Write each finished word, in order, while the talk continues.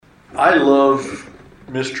I love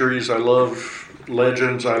mysteries. I love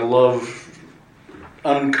legends. I love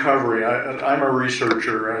uncovering. I'm a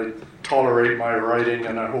researcher. I tolerate my writing,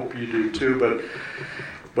 and I hope you do too.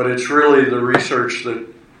 But it's really the research that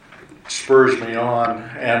spurs me on,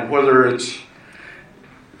 and whether it's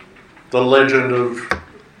the legend of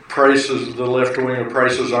Price's, the left wing of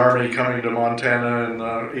Price's army coming to Montana in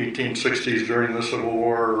the 1860s during the Civil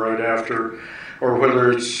War or right after, or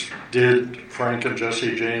whether it's did Frank and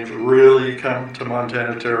Jesse James really come to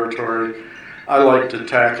Montana Territory. I like to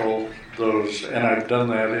tackle those, and I've done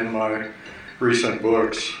that in my recent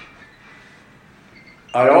books.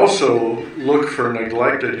 I also look for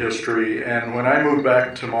neglected history, and when I moved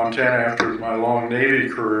back to Montana after my long Navy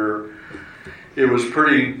career, it was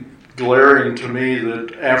pretty glaring to me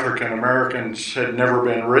that African Americans had never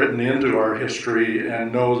been written into our history,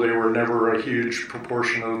 and no, they were never a huge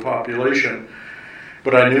proportion of the population.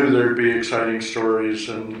 But I knew there'd be exciting stories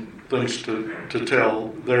and things to tell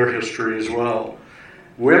their history as well.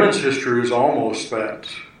 Women's history is almost that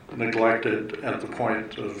neglected at the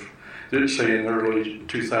point of, say, in the early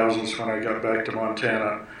 2000s when I got back to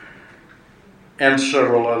Montana, and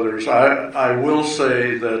several others. I will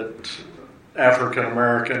say that African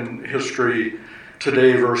American history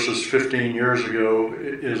today versus 15 years ago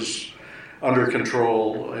is under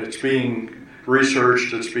control. It's being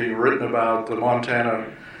researched, it's being written about. The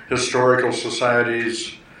Montana Historical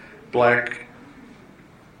Society's Black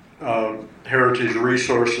Heritage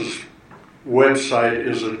Resources website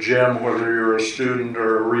is a gem, whether you're a student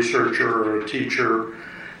or a researcher or a teacher.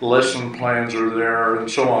 Lesson plans are there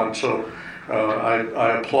and so on. So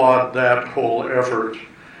I applaud that whole effort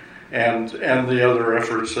and the other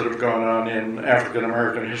efforts that have gone on in African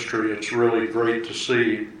American history. It's really great to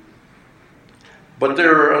see. But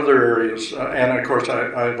there are other areas, and of course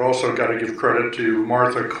I've also got to give credit to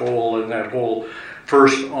Martha Cole and that whole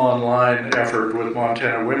first online effort with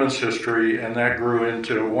Montana Women's History, and that grew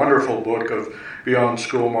into a wonderful book of Beyond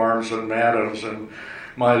School Marms and Madams, and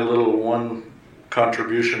my little one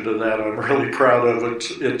contribution to that I'm really proud of.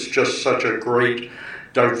 It's just such a great,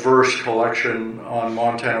 diverse collection on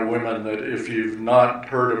Montana women that if you've not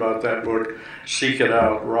heard about that book, seek it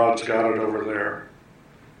out. Rod's got it over there.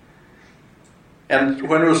 And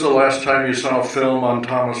when was the last time you saw a film on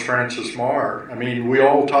Thomas Francis Meagher? I mean, we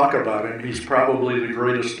all talk about him. He's probably the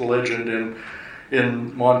greatest legend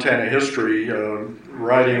in Montana history,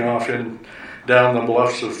 riding off down the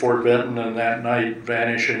bluffs of Fort Benton and that night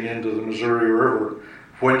vanishing into the Missouri River.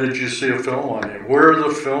 When did you see a film on him? Where are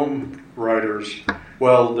the film writers?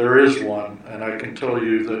 Well, there is one, and I can tell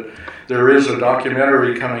you that there is a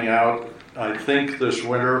documentary coming out, I think this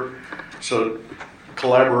winter. So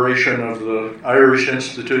collaboration of the Irish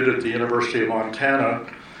Institute at the University of Montana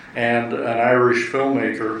and an Irish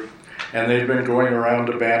filmmaker, and they've been going around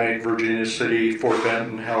to Bannock, Virginia City, Fort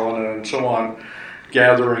Benton, Helena, and so on,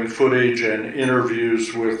 gathering footage and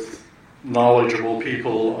interviews with knowledgeable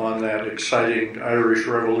people on that exciting Irish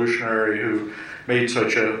revolutionary who made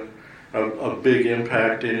such a big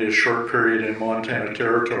impact in his short period in Montana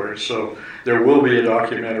Territory. So there will be a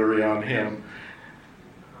documentary on him.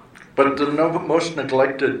 But the most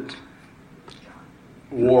neglected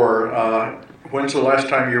war, when's the last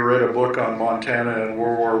time you read a book on Montana and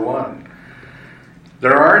World War I?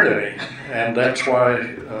 There aren't any, and that's why,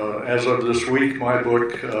 as of this week, my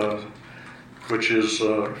book, which is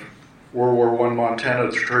World War I Montana,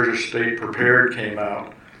 The Treasure State Prepared, came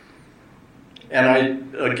out. And I,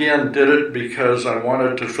 again, did it because I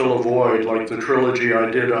wanted to fill a void, like the trilogy I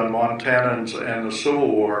did on Montanans and the Civil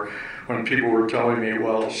War, when people were telling me,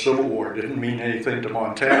 well, Civil War didn't mean anything to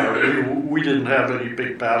Montana. We didn't have any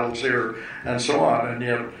big battles here, and so on. And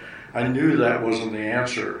yet, I knew that wasn't the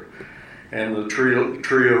answer. And the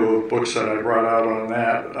trio of books that I brought out on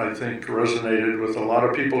that, I think, resonated with a lot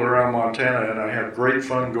of people around Montana, and I had great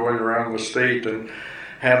fun going around the state and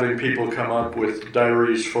having people come up with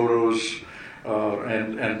diaries, photos,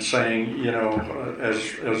 and saying, you know,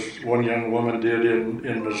 as one young woman did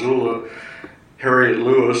in Missoula, Harriet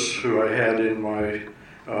Lewis, who I had in my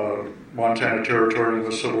Montana Territory in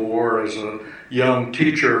the Civil War as a young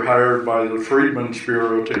teacher hired by the Freedmen's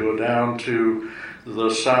Bureau to go down to the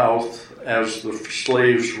South as the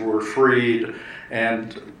slaves were freed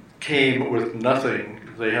and came with nothing.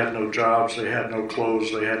 They had no jobs, they had no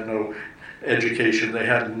clothes, they had no education, they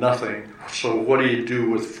had nothing. So what do you do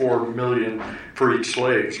with 4 million freed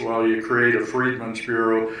slaves? Well, you create a Freedmen's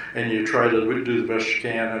Bureau and you try to do the best you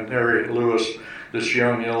can. And Harriet Lewis, this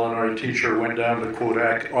young Illinois teacher, went down to, quote,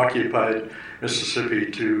 occupied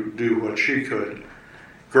Mississippi to do what she could.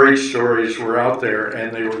 great stories were out there,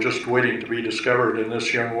 and they were just waiting to be discovered. And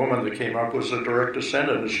this young woman that came up was a direct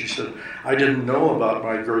descendant, and she said, I didn't know about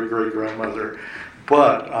my great-great-grandmother,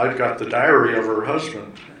 but I've got the diary of her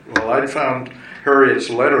husband. Well, I'd found Harriet's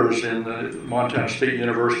letters in the Montana State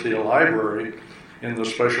University library in the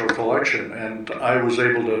special collection, and I was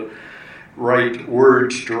able to write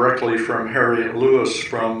words directly from Harriet Lewis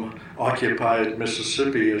from occupied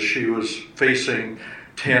Mississippi as she was facing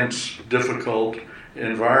tense, difficult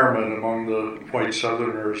environment among the white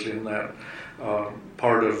Southerners in that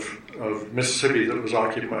part of Mississippi that was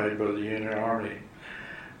occupied by the Union Army.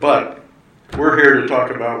 But we're here to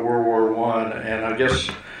talk about World War I, and I guess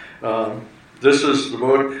this is the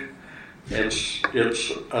book. It's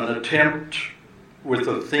an attempt with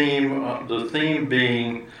a theme, the theme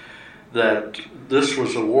being that this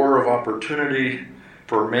was a war of opportunity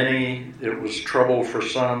for many, it was trouble for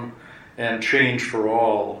some, and change for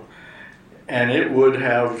all. And it would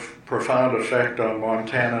have profound effect on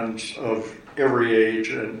Montanans of every age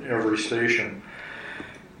and every station.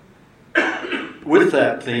 With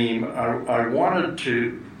that theme, I wanted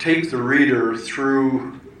to take the reader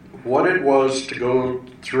through what it was to go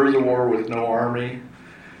through the war with no army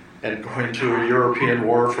and going to a European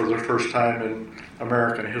war for the first time in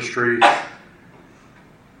American history,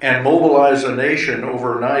 and mobilize a nation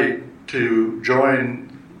overnight to join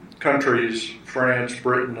countries, France,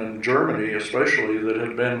 Britain, and Germany especially, that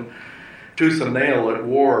had been tooth and nail at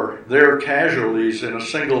war. Their casualties in a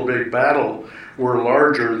single big battle were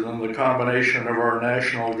larger than the combination of our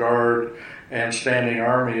National Guard and standing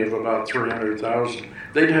army of about 300,000.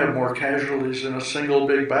 They'd have more casualties in a single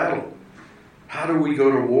big battle. How do we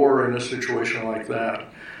go to war in a situation like that?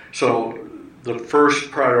 So the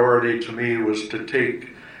first priority to me was to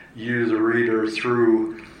take you, the reader,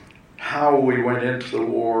 through how we went into the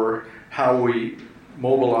war, how we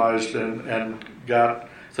mobilized and got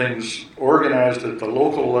things organized at the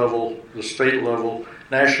local level, the state level,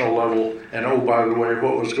 national level, and oh, by the way,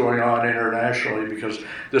 what was going on internationally, because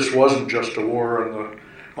this wasn't just a war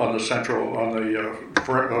on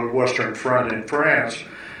the Western Front in France.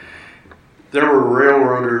 There were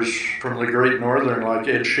railroaders from the Great Northern, like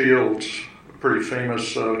Ed Shields, a pretty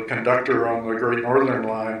famous conductor on the Great Northern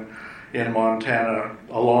Line in Montana,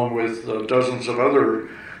 along with dozens of other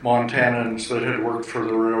Montanans that had worked for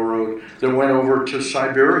the railroad, that went over to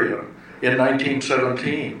Siberia in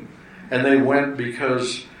 1917. And they went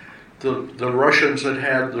because the Russians had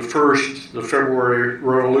had the February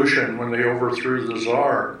Revolution when they overthrew the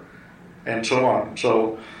Tsar, and so on.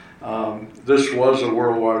 So this was a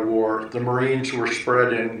worldwide war. The Marines were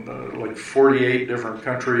spread in like 48 different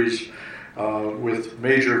countries with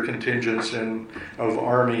major contingents of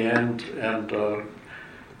Army and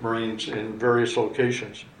Marines in various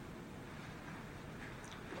locations.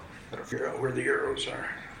 Better figure out where the arrows are.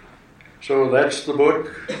 So that's the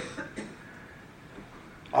book.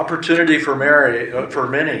 Opportunity for many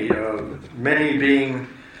being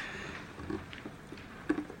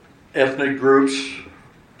ethnic groups,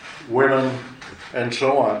 women, and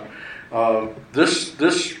so on.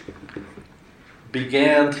 This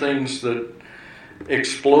began things that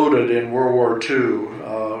exploded in World War II,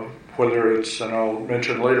 whether it's, and I'll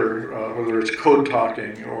mention later, whether it's code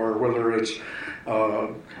talking or whether it's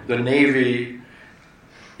the Navy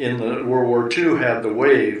in the World War II had the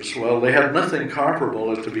waves. Well, they had nothing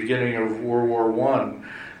comparable at the beginning of World War I.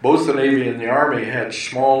 Both the Navy and the Army had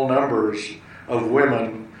small numbers of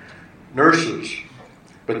women nurses,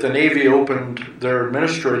 but the Navy opened their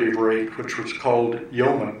administrative rate, which was called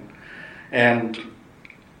yeoman, and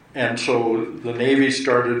so the Navy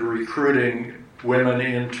started recruiting women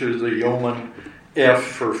into the yeoman F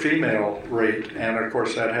for female rate, and of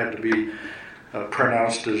course that had to be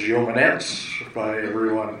pronounced as yeomanettes by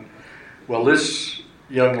everyone. Well, this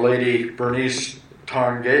young lady, Bernice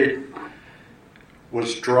Tongate,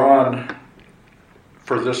 was drawn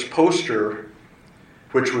for this poster,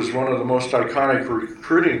 which was one of the most iconic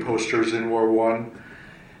recruiting posters in World War I,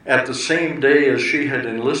 at the same day as she had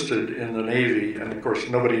enlisted in the Navy. And of course,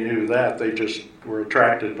 nobody knew that. They just were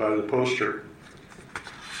attracted by the poster.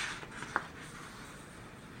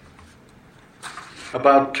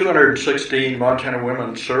 About 216 Montana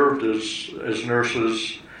women served as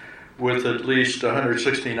nurses, with at least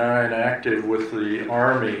 169 active with the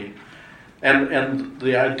Army. And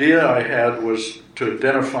the idea I had was to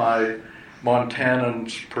identify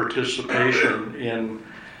Montanans' participation in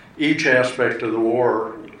each aspect of the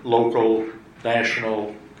war, local,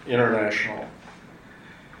 national, international.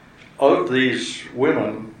 Of these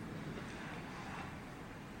women,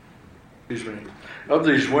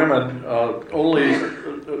 only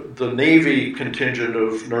the Navy contingent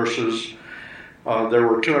of nurses There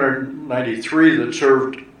were 293 that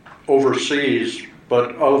served overseas,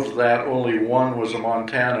 but of that, only one was a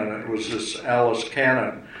Montanan, and it was this Alice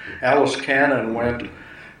Cannon. Alice Cannon went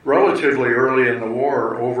relatively early in the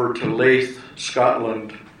war over to Leith,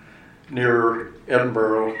 Scotland, near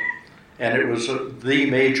Edinburgh, and it was the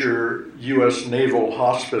major U.S. naval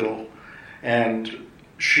hospital, and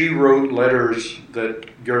she wrote letters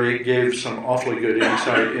that gave some awfully good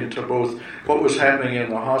insight into both what was happening in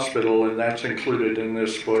the hospital, and that's included in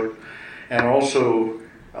this book, and also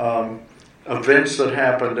events that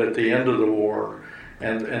happened at the end of the war.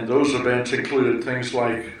 And those events included things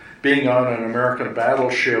like being on an American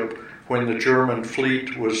battleship when the German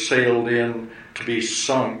fleet was sailed in to be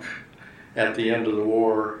sunk at the end of the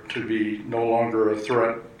war, to be no longer a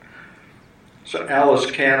threat. So Alice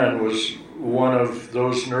Cannon was one of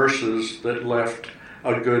those nurses that left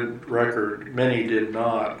a good record. Many did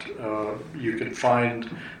not. You could find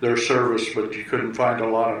their service, but you couldn't find a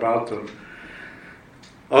lot about them.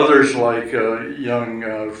 Others, like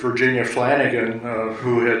young Virginia Flanagan,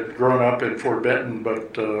 who had grown up in Fort Benton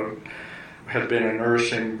but had been a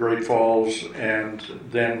nurse in Great Falls and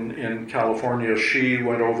then in California, she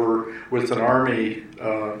went over with an Army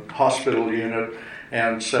hospital unit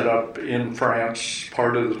and set up in France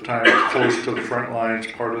part of the time, close to the front lines,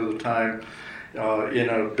 part of the time in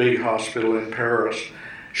a big hospital in Paris.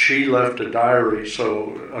 She left a diary,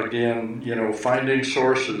 so again, finding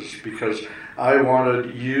sources, because I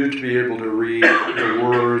wanted you to be able to read the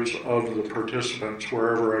words of the participants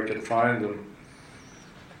wherever I could find them.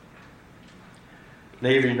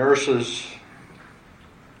 Navy nurses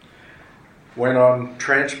went on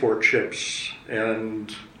transport ships,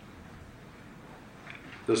 and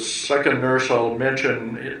the second nurse I'll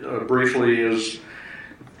mention briefly is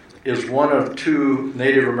one of two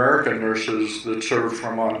Native American nurses that served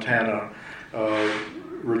from Montana.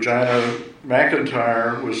 Regina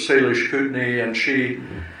McIntyre was Salish Kootenai, and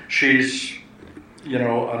she's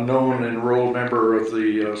a known enrolled member of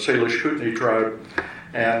the Salish Kootenai tribe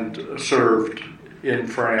and served in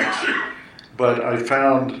France. But I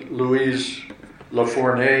found Louise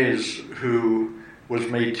Lafournaise, who was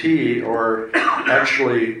Métis, or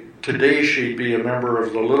actually today she'd be a member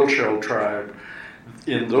of the Little Shell tribe.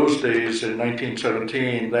 In those days, in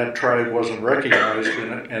 1917, that tribe wasn't recognized,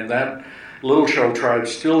 and that Little Shell tribe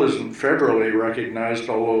still isn't federally recognized,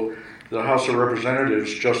 although the House of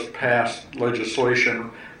Representatives just passed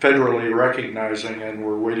legislation federally recognizing, and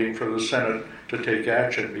we're waiting for the Senate to take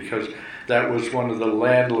action, because that was one of the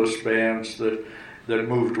landless bands that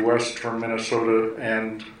moved west from Minnesota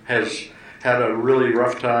and has had a really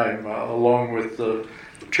rough time, along with the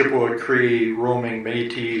Chippewa Cree roaming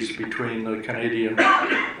Métis between the Canadian.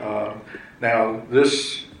 Now,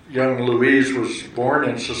 this young Louise was born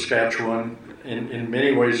in Saskatchewan. In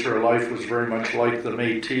many ways, her life was very much like the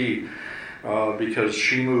Métis, because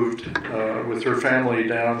she moved with her family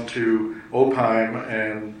down to Opheim,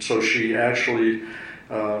 and so she actually,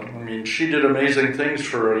 she did amazing things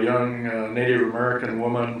for a young Native American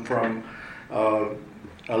woman from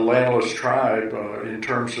a landless tribe in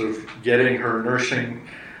terms of getting her nursing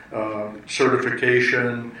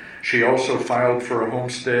certification. She also filed for a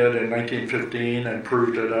homestead in 1915 and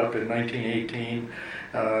proved it up in 1918.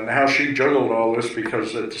 And how she juggled all this,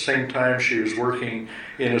 because at the same time she was working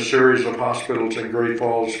in a series of hospitals in Great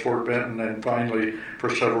Falls, Fort Benton, and finally for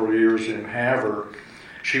several years in Havre.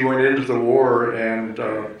 She went into the war and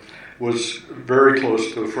was very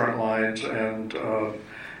close to the front lines, and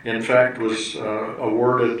in fact was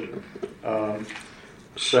awarded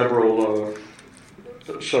several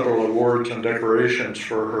awards and decorations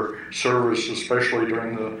for her service, especially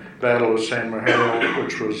during the Battle of San Miguel,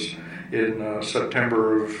 which was in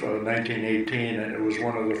September of 1918, and it was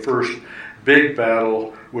one of the first big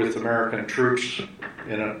battle with American troops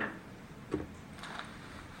in it.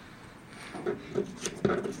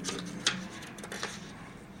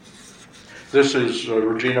 This is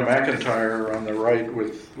Regina McIntyre on the right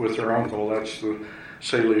with her uncle. That's the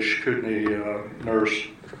Salish Kootenai nurse.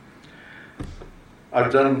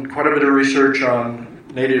 I've done quite a bit of research on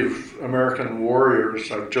Native American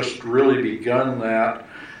warriors. I've just really begun that.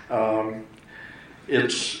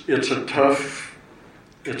 It's a tough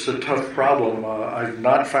problem. I've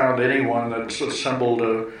not found anyone that's assembled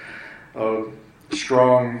a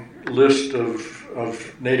strong list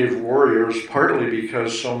of Native warriors, partly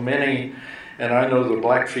because so many, and I know the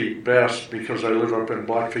Blackfeet best because I live up in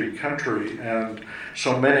Blackfeet country, and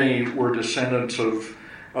so many were descendants of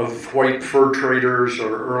white fur traders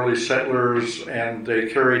or early settlers, and they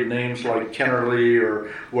carried names like Kennerly or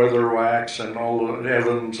Weatherwax and all the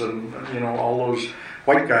Evans and all those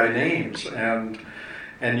white guy names, and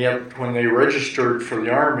And yet when they registered for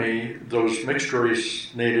the Army, those mixed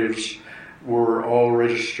race natives were all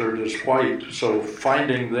registered as white. So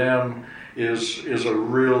finding them is a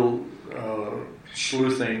real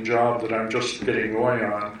sleuthing job that I'm just getting going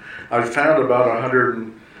on. I've found about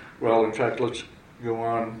 100, well, in fact, let's go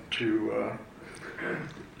on to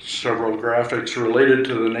several graphics related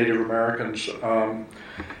to the Native Americans.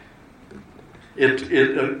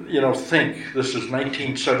 Think this is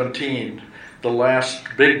 1917. The last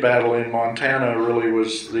big battle in Montana really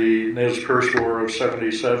was the Nez Perce War of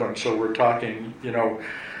 77. So we're talking,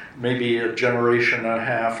 maybe a generation and a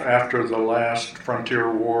half after the last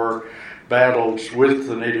frontier war battles with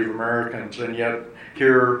the Native Americans. And yet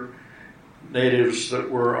here, natives that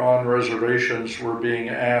were on reservations were being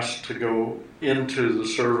asked to go into the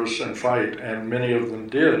service and fight, and many of them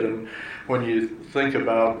did. And when you think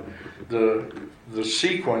about the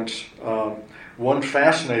sequence, one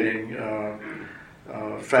fascinating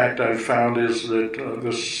fact I've found is that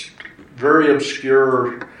this very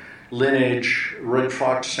obscure lineage, Red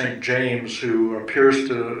Fox St. James, who appears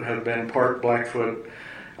to have been part Blackfoot,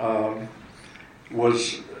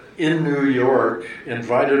 was in New York,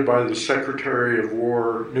 invited by the Secretary of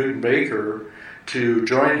War, Newton Baker, to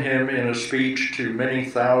join him in a speech to many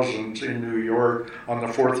thousands in New York on the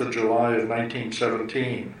 4th of July of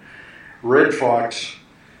 1917. Red Fox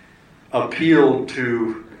appealed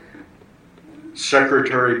to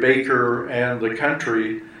Secretary Baker and the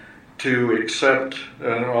country to accept,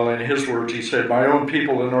 in his words, he said, "My own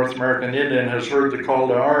people, the North American Indian, has heard the call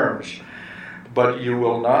to arms, but you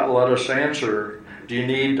will not let us answer. Do you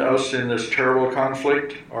need us in this terrible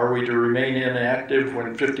conflict? Are we to remain inactive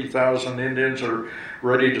when 50,000 Indians are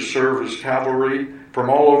ready to serve as cavalry? From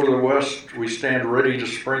all over the West, we stand ready to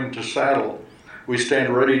spring to saddle. We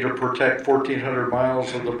stand ready to protect 1,400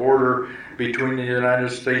 miles of the border between the United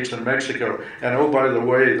States and Mexico." And oh, by the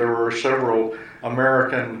way, there were several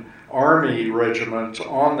American Army regiments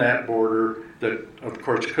on that border that, of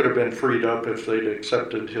course, could have been freed up if they'd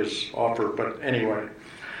accepted his offer. But anyway,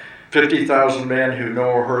 50,000 men who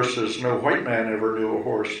know a horse as no white man ever knew a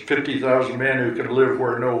horse. 50,000 men who can live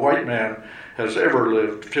where no white man has ever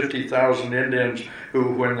lived. 50,000 Indians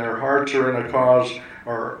who, when their hearts are in a cause,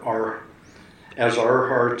 are as our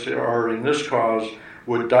hearts are in this cause,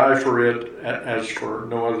 would die for it as for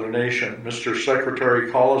no other nation. Mr. Secretary,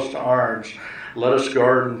 call us to arms. Let us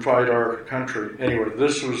guard and fight our country. Anyway,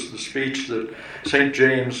 this was the speech that St.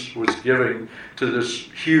 James was giving to this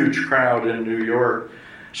huge crowd in New York.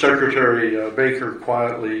 Secretary Baker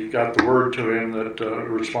quietly got the word to him that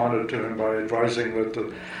responded to him by advising that the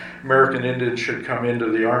American Indians should come into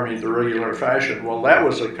the Army the regular fashion. Well, that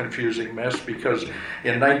was a confusing mess because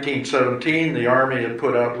in 1917, the Army had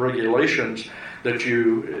put out regulations that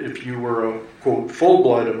if you were a, quote,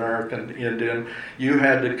 full-blood American Indian, you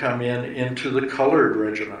had to come into the colored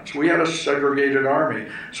regiments. We had a segregated Army,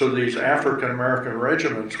 so these African-American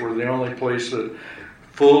regiments were the only place that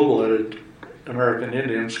full-blooded American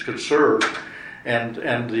Indians could serve, and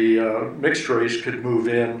the mixed race could move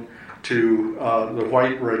in to the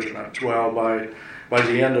white regiments. Well, by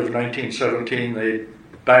the end of 1917, they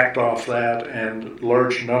backed off that, and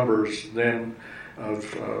large numbers then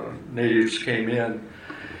of natives came in.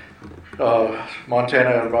 Montana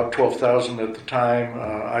had about 12,000 at the time.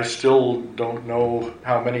 I still don't know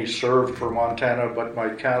how many served for Montana, but my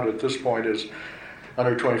count at this point is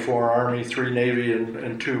 124 Army, 3 Navy,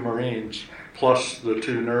 and 2 Marines, plus the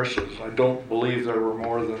 2 nurses. I don't believe there were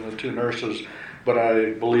more than the 2 nurses, but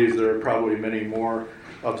I believe there are probably many more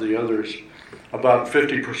of the others. About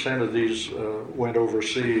 50% of these went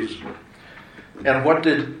overseas. And what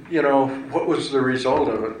was the result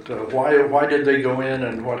of it? Why did they go in,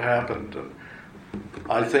 and what happened?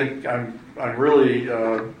 I think I'm really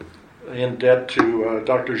in debt to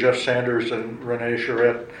Dr. Jeff Sanders and Renee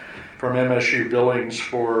Charette from MSU Billings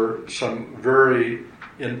for some very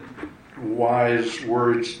wise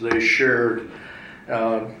words they shared.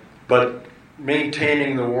 But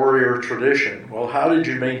maintaining the warrior tradition. Well, how did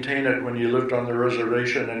you maintain it when you lived on the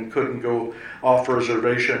reservation and couldn't go off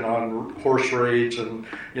reservation on horse raids and,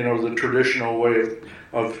 the traditional way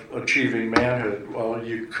of achieving manhood? Well,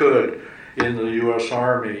 you could in the U.S.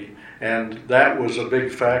 Army, and that was a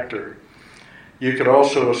big factor. You could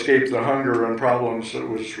also escape the hunger and problems that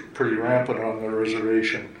was pretty rampant on the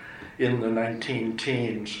reservation in the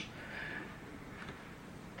 19-teens.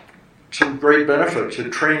 Some great benefits.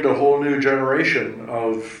 It trained a whole new generation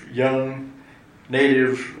of young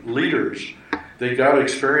Native leaders. They got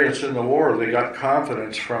experience in the war. They got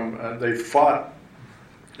confidence they fought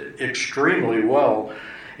extremely well.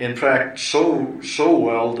 In fact, so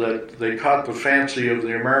well that they caught the fancy of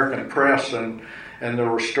the American press, and and there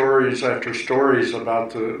were stories after stories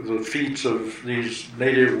about the feats of these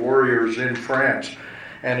native warriors in France.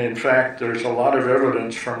 And in fact, there's a lot of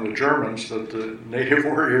evidence from the Germans that the native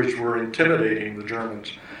warriors were intimidating the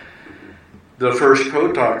Germans. The first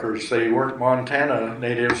code talkers, they weren't Montana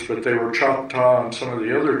natives, but they were Choctaw and some of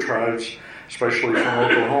the other tribes, especially from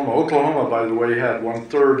Oklahoma. Oklahoma, by the way, had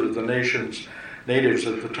 1/3 of the nation's natives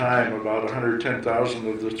at the time, about 110,000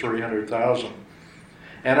 of the 300,000.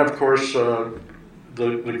 And of course,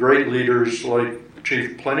 the great leaders like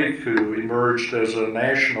Chief Plentycoo emerged as a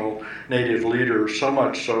national native leader, so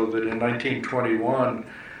much so that in 1921,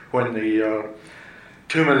 when the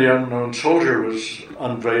Tomb of the Unknown Soldier was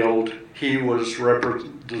unveiled, he was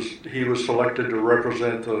selected to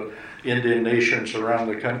represent the Indian nations around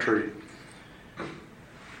the country.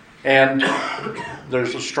 And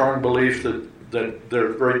there's a strong belief that their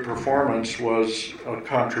great performance was a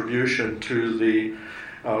contribution to the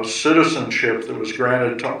citizenship that was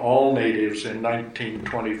granted to all natives in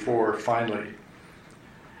 1924, finally.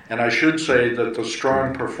 And I should say that the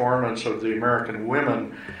strong performance of the American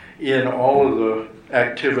women in all of the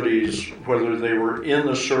activities, whether they were in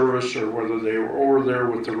the service or whether they were over there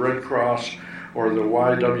with the Red Cross or the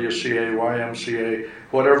YWCA, YMCA,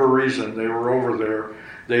 whatever reason they were over there,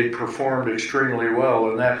 they performed extremely well,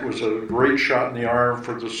 and that was a great shot in the arm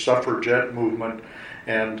for the suffragette movement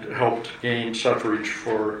and helped gain suffrage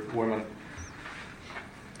for women.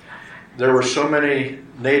 There were so many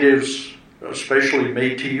natives, especially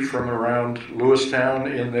Métis from around Lewistown,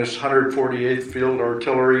 in this 148th Field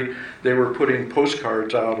Artillery. They were putting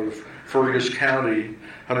postcards out of Fergus County,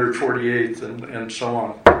 148th, and so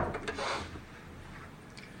on.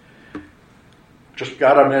 Just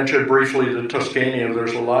got to mention briefly the Tuscania.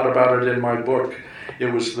 There's a lot about it in my book.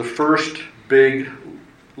 It was the first big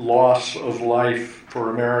loss of life for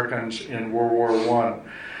Americans in World War I.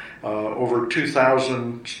 Over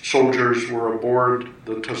 2,000 soldiers were aboard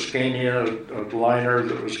the Tuscania, a liner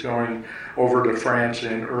that was going over to France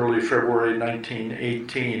in early February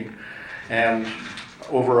 1918. And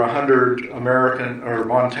over 100 American or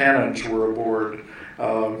Montanans were aboard.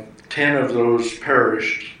 10 of those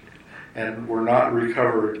perished and were not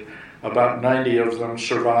recovered. About 90 of them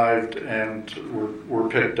survived and were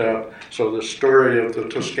picked up. So the story of the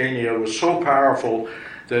Tuscania was so powerful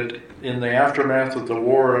that in the aftermath of the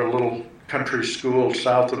war, a little country school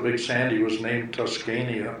south of Big Sandy was named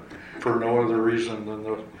Tuscania for no other reason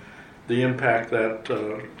than the impact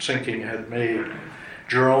that sinking had made.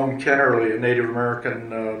 Jerome Kennerly, a Native American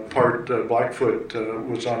part Blackfoot,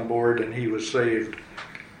 was on board and he was saved.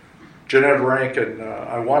 Jeanette Rankin,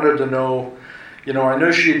 I wanted to know, I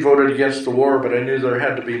knew she'd voted against the war, but I knew there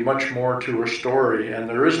had to be much more to her story, and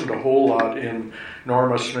there isn't a whole lot in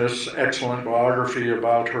Norma Smith's excellent biography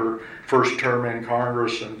about her first term in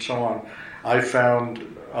Congress and so on. I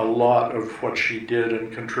found a lot of what she did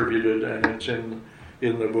and contributed, and it's in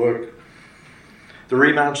the book. The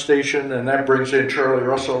Remount Station, and that brings in Charlie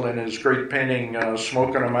Russell and his great painting,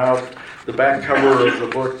 Smoking Them Out. The back cover of the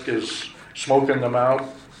book is Smoking Them Out.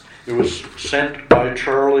 It was sent by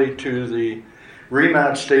Charlie to the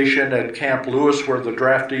Remount Station at Camp Lewis, where the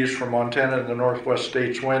draftees from Montana and the Northwest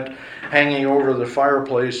states went. Hanging over the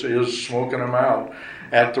fireplace is Smoking Them Out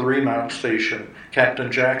at the Remount Station.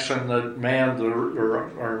 Captain Jackson, that manned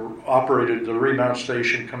or operated the Remount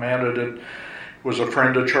Station, commanded it, was a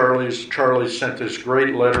friend of Charlie's. Charlie sent this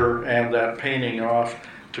great letter and that painting off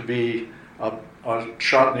to be a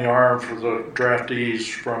shot in the arm for the draftees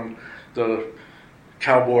from the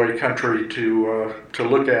cowboy country to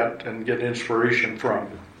look at and get inspiration from.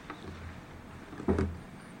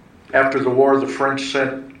 After the war, the French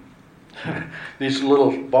sent these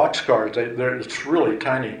little boxcars. It's really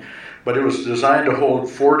tiny, but it was designed to hold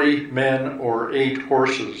 40 men or 8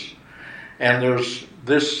 horses. And there's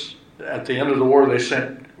this, at the end of the war, they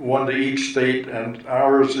sent one to each state, and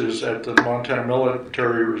ours is at the Montana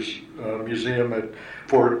Military Museum at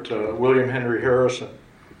Fort William Henry Harrison.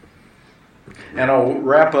 And I'll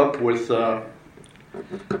wrap up with a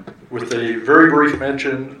very brief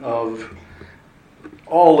mention of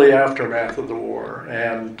all the aftermath of the war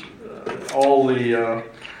and all the.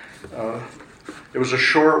 It was a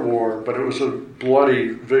short war, but it was a bloody,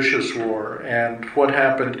 vicious war, and what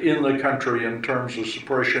happened in the country in terms of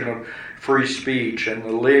suppression of free speech and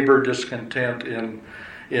the labor discontent in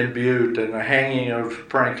Butte and the hanging of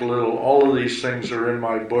Frank Little. All of these things are in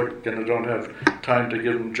my book, and I don't have time to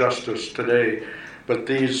give them justice today. But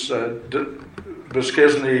these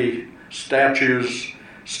Duquesne statues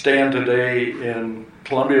stand today in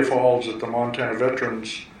Columbia Falls at the Montana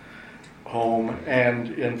Veterans Home and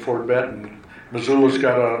in Fort Benton. Missoula's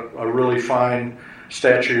got a really fine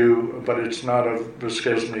statue, but it's not a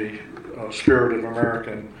Duquesne Spirit of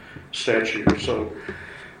American statue. So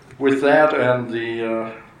with that and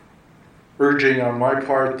the urging on my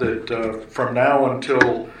part that from now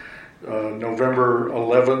until November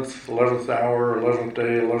 11th hour, 11th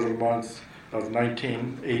day, 11th month of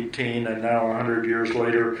 1918, and now 100 years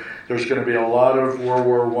later, there's going to be a lot of World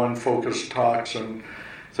War I focused talks and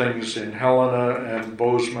things in Helena and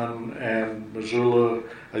Bozeman and Missoula,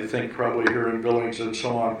 I think probably here in Billings and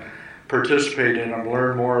so on. Participate in and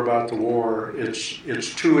learn more about the war.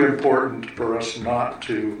 It's too important for us not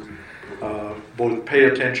to both pay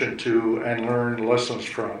attention to and learn lessons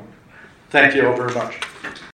from. Thank you all very much.